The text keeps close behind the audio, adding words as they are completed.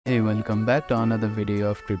Hey, welcome back to another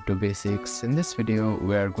video of Crypto Basics. In this video,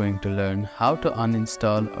 we are going to learn how to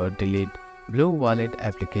uninstall or delete BlueWallet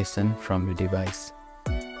application from your device.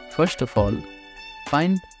 First of all,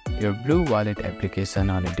 find your BlueWallet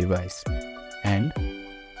application on your device and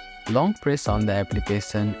long press on the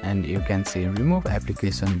application and you can see Remove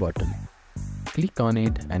Application button. Click on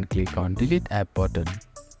it and click on Delete App button.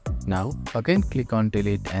 Now again click on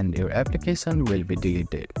Delete and your application will be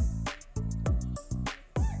deleted.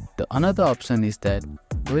 The another option is that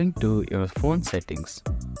going to your phone settings.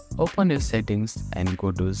 Open your settings and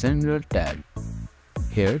go to General tab.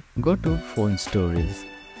 Here go to Phone Storage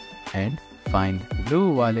and find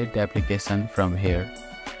BlueWallet application from here.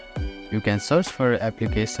 You can search for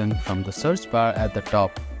application from the search bar at the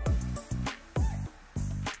top.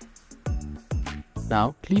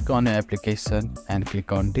 Now click on your application and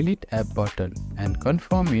click on Delete App button and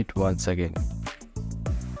confirm it once again.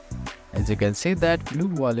 As you can see that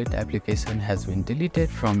BlueWallet application has been deleted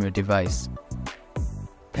from your device.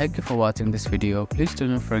 Thank you for watching this video. Please do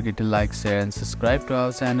not forget to like, share and subscribe to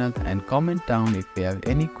our channel and comment down if you have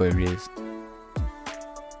any queries.